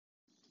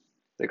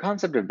The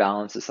concept of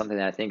balance is something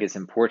that I think is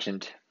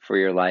important for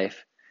your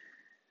life.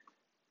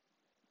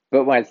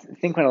 But when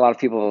a lot of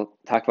people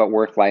talk about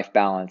work-life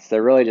balance,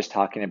 they're really just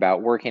talking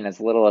about working as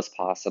little as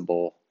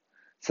possible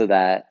so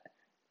that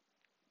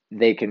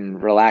they can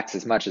relax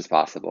as much as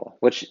possible,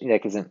 which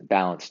isn't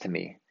balance to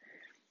me.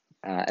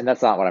 And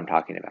that's not what I'm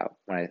talking about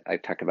when I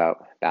talk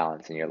about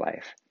balance in your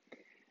life.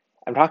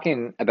 I'm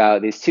talking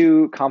about these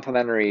two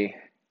complementary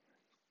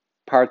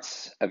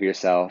parts of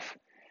yourself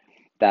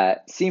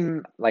that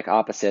seem like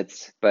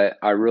opposites, but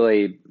are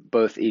really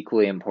both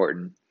equally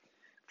important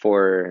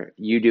for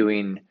you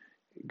doing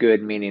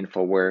good,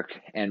 meaningful work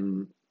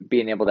and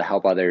being able to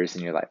help others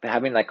in your life.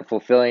 Having like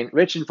a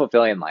rich and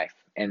fulfilling life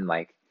in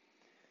like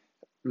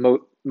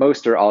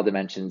most or all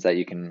dimensions that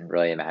you can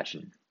really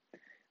imagine.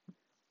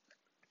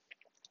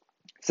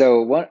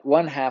 So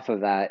one half of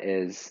that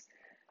is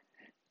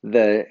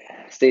the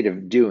state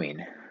of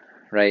doing,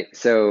 right?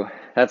 So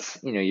that's,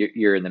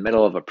 you're in the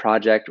middle of a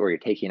project or you're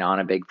taking on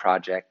a big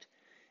project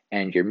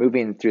and you're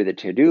moving through the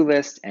to-do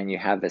list and you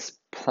have this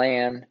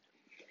plan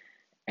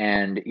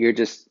and you're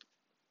just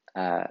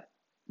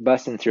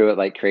busting through it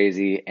like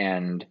crazy,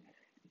 and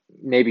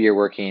maybe you're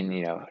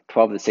working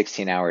 12 to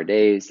 16 hour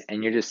days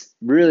and you're just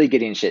really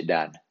getting shit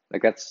done.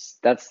 Like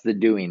that's the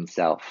doing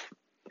self.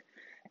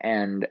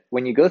 And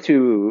when you go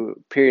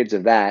through periods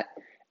of that,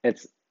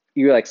 it's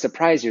you like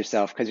surprise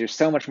yourself because you're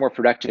so much more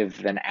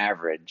productive than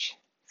average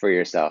for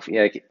yourself.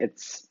 You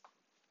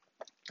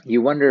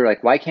wonder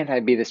like, why can't I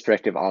be this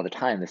productive all the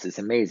time? This is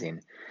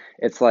amazing.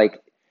 It's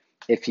like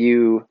if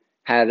you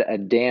had a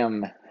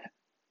dam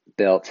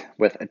built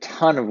with a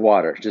ton of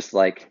water, just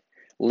like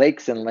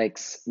lakes and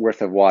lakes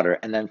worth of water,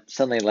 and then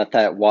suddenly let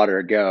that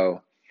water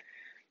go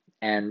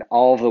and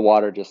all of the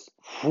water just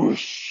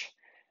whoosh,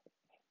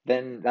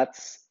 then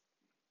that's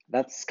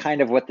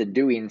kind of what the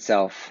doing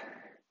self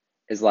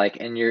is like.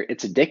 And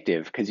it's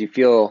addictive because you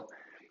feel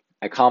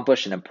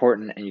accomplished and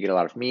important and you get a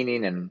lot of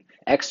meaning and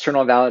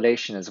external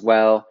validation as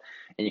well.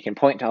 And you can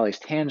point to all these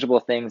tangible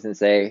things and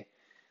say,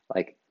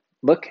 like,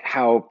 look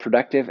how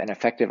productive and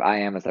effective I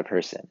am as a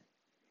person.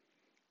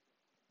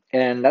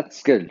 And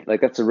that's good.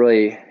 Like that's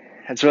really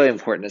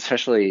important,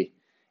 especially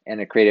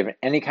in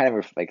any kind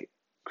of like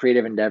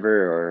creative endeavor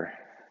or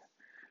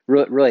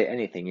really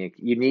anything.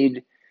 You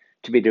need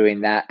to be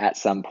doing that at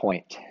some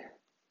point.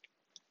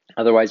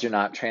 Otherwise, you're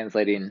not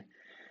translating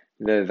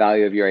the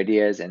value of your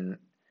ideas and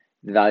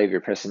the value of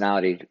your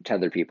personality to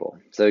other people.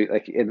 So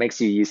like it makes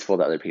you useful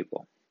to other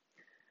people.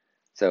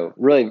 So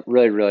really,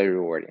 really, really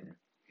rewarding.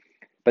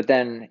 But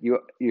then you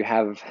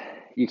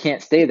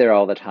can't stay there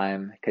all the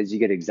time because you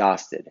get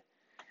exhausted.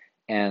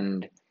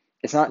 And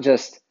it's not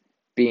just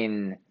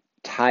being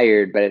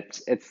tired,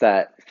 but it's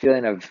that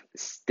feeling of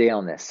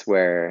staleness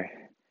where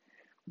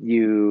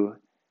you've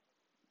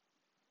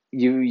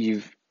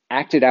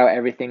acted out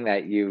everything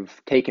that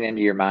you've taken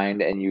into your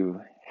mind and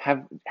you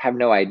have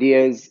no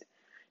ideas,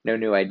 no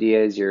new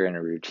ideas. You're in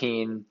a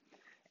routine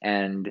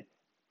and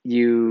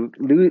you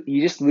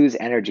just lose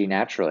energy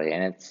naturally,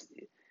 and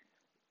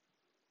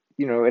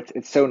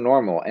it's so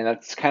normal, and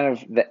that's kind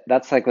of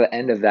that's like the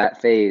end of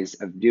that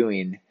phase of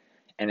doing,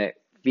 and it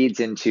feeds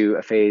into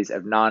a phase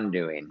of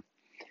non-doing.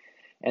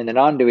 And the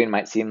non-doing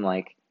might seem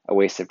like a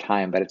waste of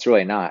time, but it's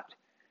really not,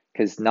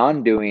 because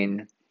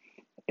non-doing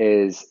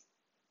is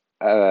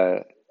a,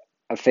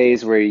 a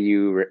phase where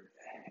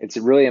it's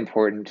really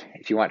important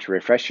if you want to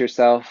refresh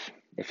yourself,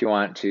 if you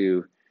want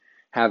to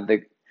have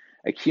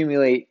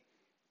accumulate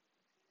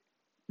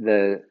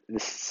the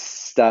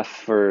stuff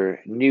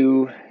for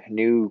new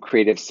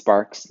creative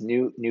sparks,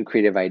 new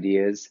creative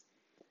ideas.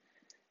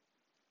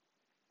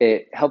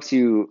 It helps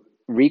you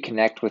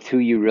reconnect with who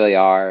you really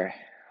are,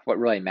 what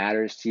really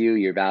matters to you,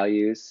 your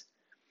values,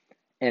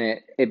 and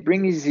it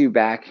brings you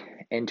back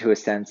into a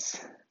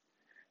sense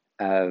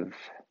of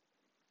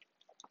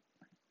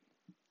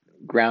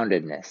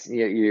groundedness.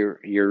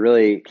 You're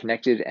really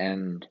connected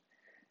and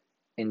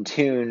in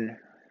tune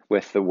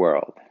with the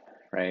world,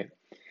 right?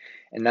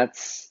 And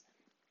that's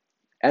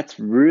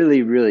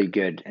really, really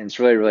good, and it's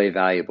really, really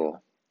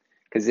valuable,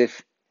 because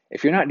if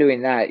you're not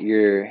doing that,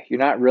 you're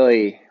not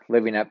really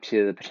living up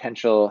to the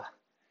potential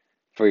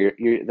for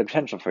the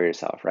potential for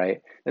yourself,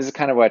 right? This is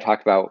kind of what I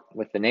talk about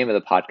with the name of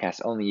the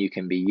podcast, Only You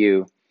Can Be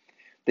You.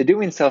 The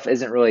doing self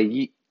isn't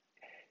really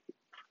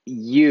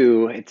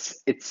you.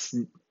 It's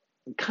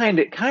kind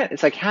of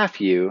it's like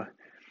half you,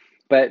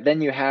 but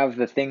then you have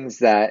the things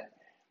that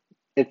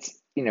it's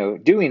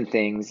doing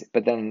things,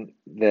 but then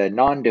the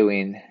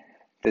non-doing,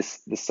 the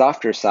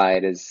softer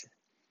side is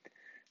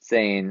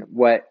saying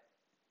what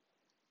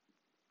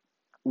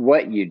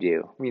you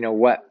do.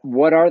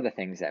 What are the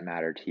things that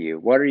matter to you?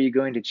 What are you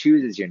going to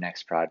choose as your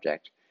next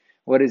project?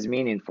 What is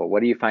meaningful?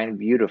 What do you find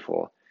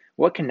beautiful?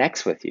 What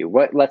connects with you?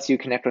 What lets you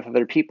connect with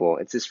other people?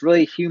 It's this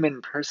really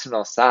human,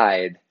 personal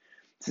side.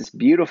 It's this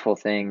beautiful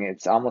thing.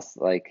 It's almost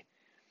like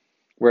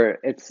where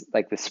it's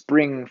like the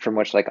spring from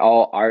which like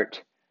all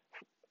art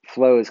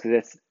flows,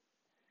 because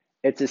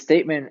it's a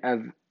statement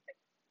of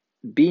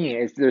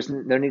being. There's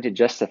no need to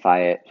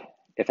justify it,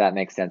 if that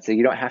makes sense. So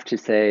you don't have to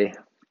say,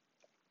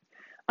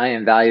 I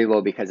am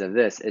valuable because of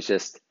this. It's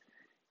just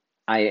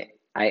I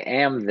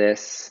am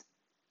this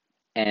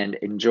and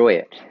enjoy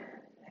it.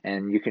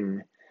 And you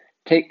can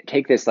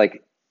take this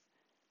like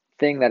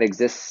thing that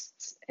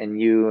exists in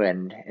you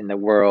and in the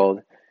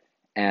world,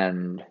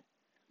 and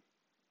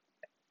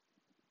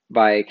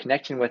by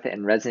connecting with it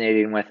and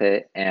resonating with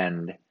it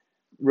and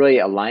really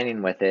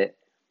aligning with it,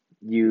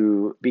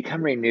 you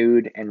become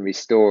renewed and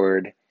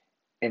restored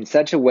in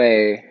such a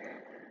way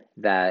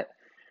that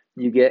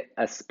you get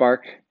a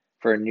spark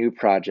for a new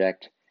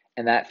project,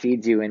 and that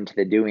feeds you into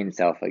the doing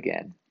self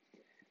again.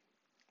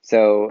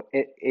 So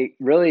it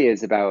really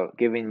is about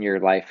giving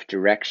your life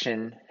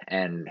direction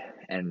and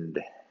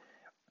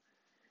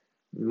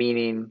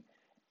meaning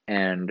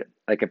and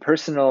like a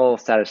personal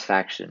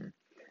satisfaction.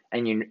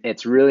 And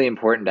it's really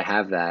important to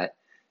have that,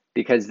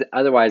 because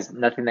otherwise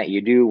nothing that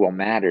you do will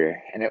matter,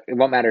 and it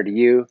won't matter to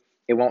you.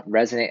 It won't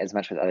resonate as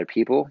much with other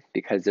people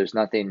because there's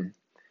not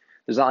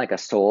like a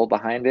soul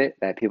behind it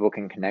that people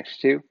can connect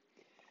to.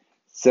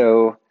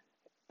 So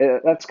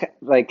that's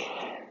like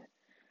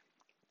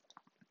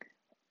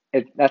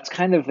that's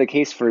kind of the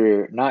case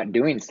for not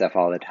doing stuff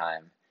all the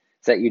time.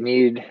 It's that you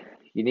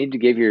need to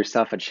give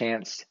yourself a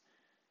chance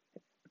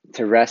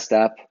to rest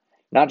up,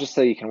 not just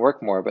so you can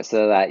work more, but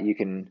so that you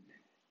can,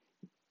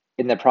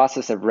 in the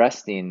process of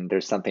resting,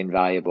 there's something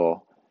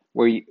valuable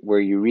where you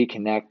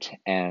reconnect,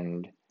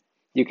 and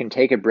you can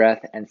take a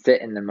breath and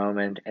sit in the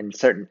moment and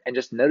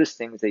just notice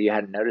things that you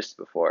hadn't noticed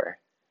before.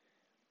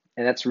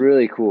 And that's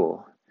really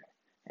cool.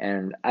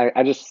 And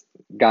I just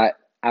got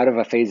out of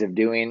a phase of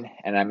doing,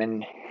 and I'm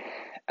in,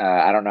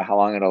 I don't know how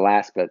long it'll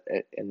last, but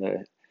in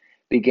the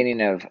beginning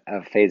of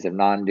a phase of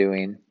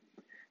non-doing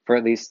for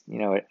at least,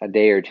 a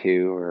day or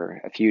two or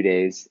a few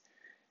days.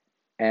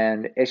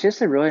 And it's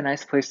just a really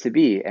nice place to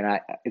be. And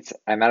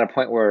I'm at a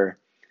point where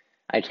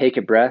I take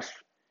a breath,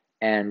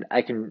 and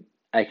I can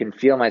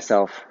feel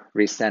myself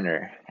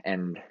recenter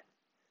and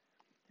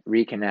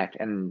reconnect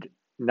and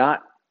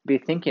not be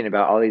thinking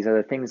about all these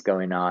other things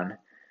going on.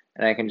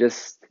 And I can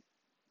just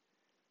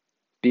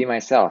be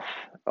myself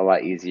a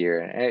lot easier.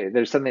 And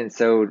there's something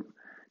so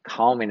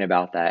calming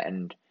about that,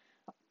 and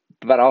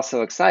but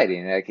also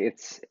exciting. Like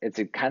it's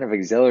a kind of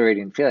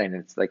exhilarating feeling.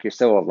 It's like you're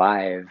so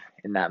alive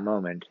in that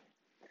moment.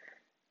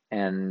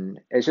 And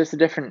it's just a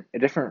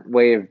different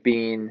way of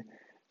being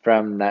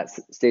from that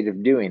state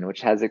of doing,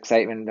 which has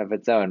excitement of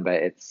its own, but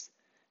it's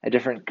a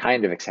different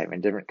kind of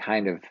excitement, different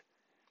kind of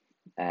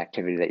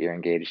activity that you're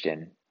engaged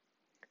in.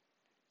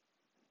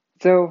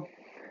 So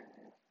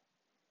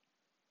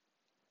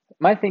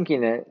my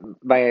thinking,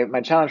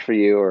 my challenge for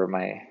you, or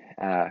my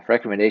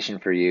recommendation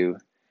for you,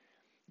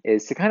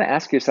 is to kind of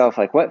ask yourself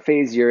like what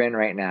phase you're in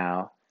right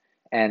now,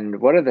 and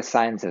what are the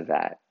signs of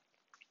that.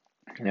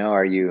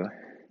 Are you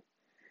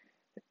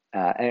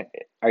uh,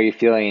 are you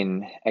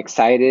feeling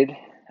excited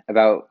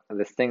about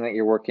this thing that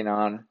you're working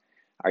on?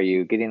 Are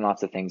you getting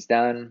lots of things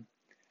done?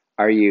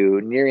 Are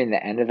you nearing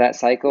the end of that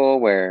cycle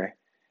where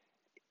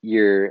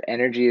your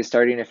energy is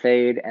starting to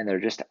fade and there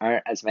just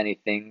aren't as many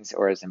things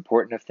or as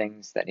important of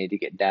things that need to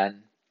get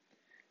done?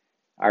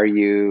 Are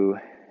you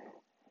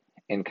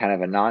in kind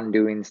of a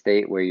non-doing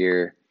state where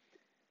you're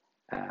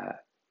uh,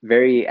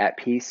 very at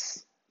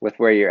peace with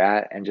where you're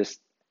at and just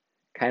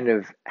kind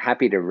of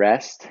happy to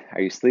rest? Are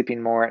you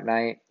sleeping more at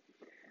night?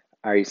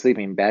 Are you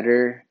sleeping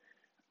better?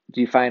 Do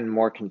you find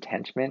more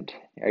contentment?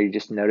 Are you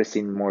just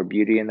noticing more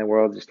beauty in the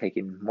world, just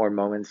taking more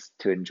moments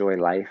to enjoy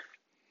life?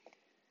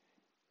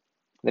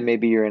 Then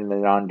maybe you're in the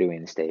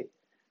non-doing state.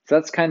 So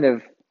that's kind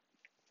of,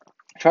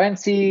 try and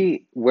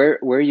see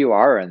where you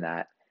are in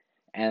that,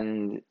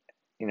 and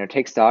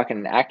take stock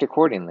and act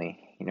accordingly.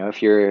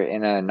 If you're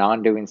in a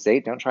non-doing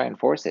state, don't try and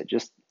force it.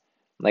 Just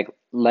like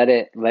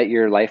let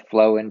your life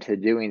flow into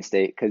doing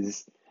state,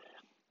 because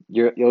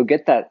you'll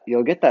get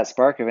that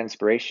spark of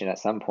inspiration at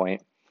some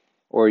point,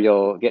 or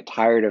you'll get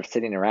tired of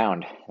sitting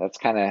around. That's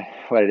kind of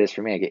what it is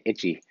for me. I get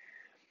itchy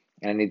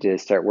and I need to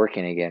start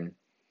working again.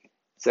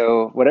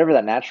 So whatever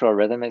that natural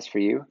rhythm is for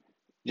you,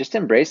 just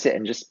embrace it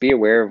and just be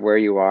aware of where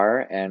you are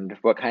and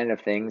what kind of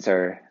things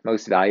are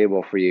most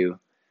valuable for you,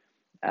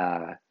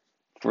 uh,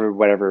 for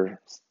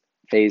whatever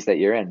phase that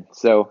you're in.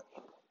 So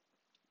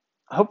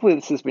hopefully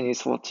this has been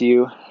useful to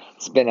you.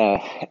 It's been a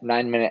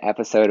 9-minute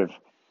episode of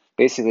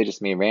basically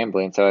just me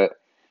rambling. So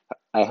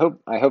I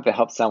hope it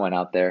helps someone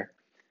out there.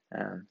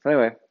 So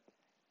anyway,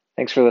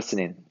 thanks for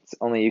listening. It's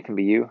Only You Can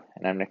Be You,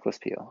 and I'm Nicholas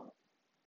Peel.